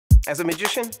As a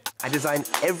magician, I design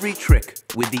every trick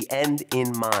with the end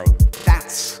in mind.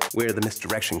 That's where the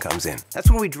misdirection comes in.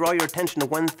 That's where we draw your attention to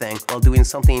one thing while doing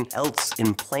something else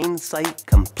in plain sight,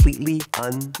 completely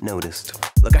unnoticed.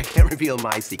 Look, I can't reveal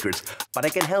my secrets, but I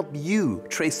can help you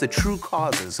trace the true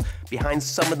causes behind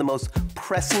some of the most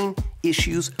pressing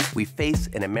issues we face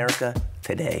in America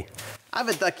today. I have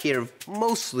a deck here of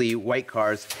mostly white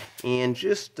cards and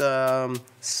just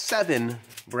 7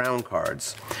 brown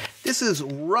cards. This is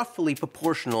roughly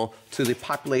proportional to the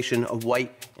population of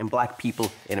white and black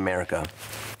people in America.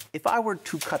 If I were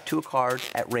to cut to a card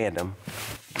at random,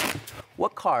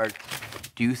 what card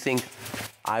do you think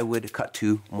I would cut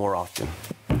to more often?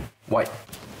 White.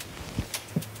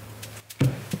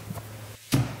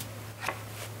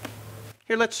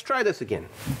 Here, let's try this again.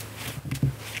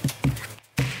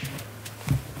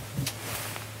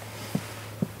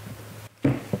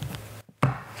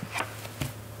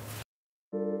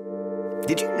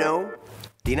 Did you know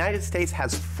the United States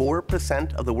has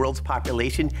 4% of the world's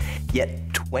population, yet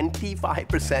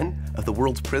 25% of the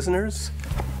world's prisoners?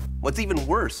 What's even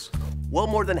worse, well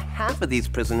more than half of these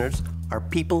prisoners are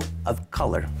people of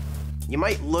color. You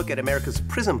might look at America's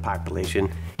prison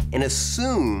population and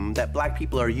assume that black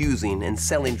people are using and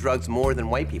selling drugs more than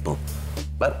white people.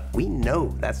 But we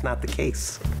know that's not the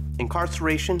case.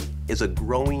 Incarceration is a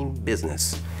growing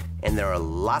business, and there are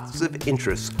lots of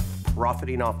interests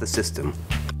profiting off the system.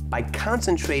 By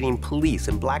concentrating police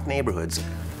in black neighborhoods,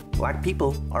 black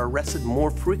people are arrested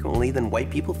more frequently than white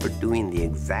people for doing the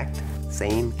exact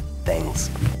same things.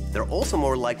 They're also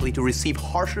more likely to receive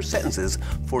harsher sentences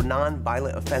for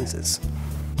non-violent offenses.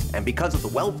 And because of the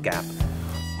wealth gap,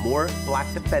 more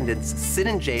black defendants sit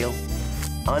in jail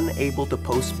unable to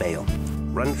post bail.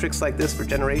 Run tricks like this for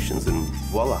generations and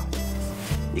voila.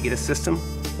 You get a system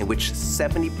in which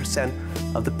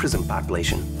 70% of the prison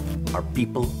population are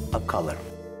people of color.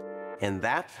 And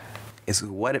that is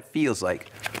what it feels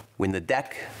like when the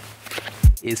deck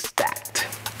is stacked.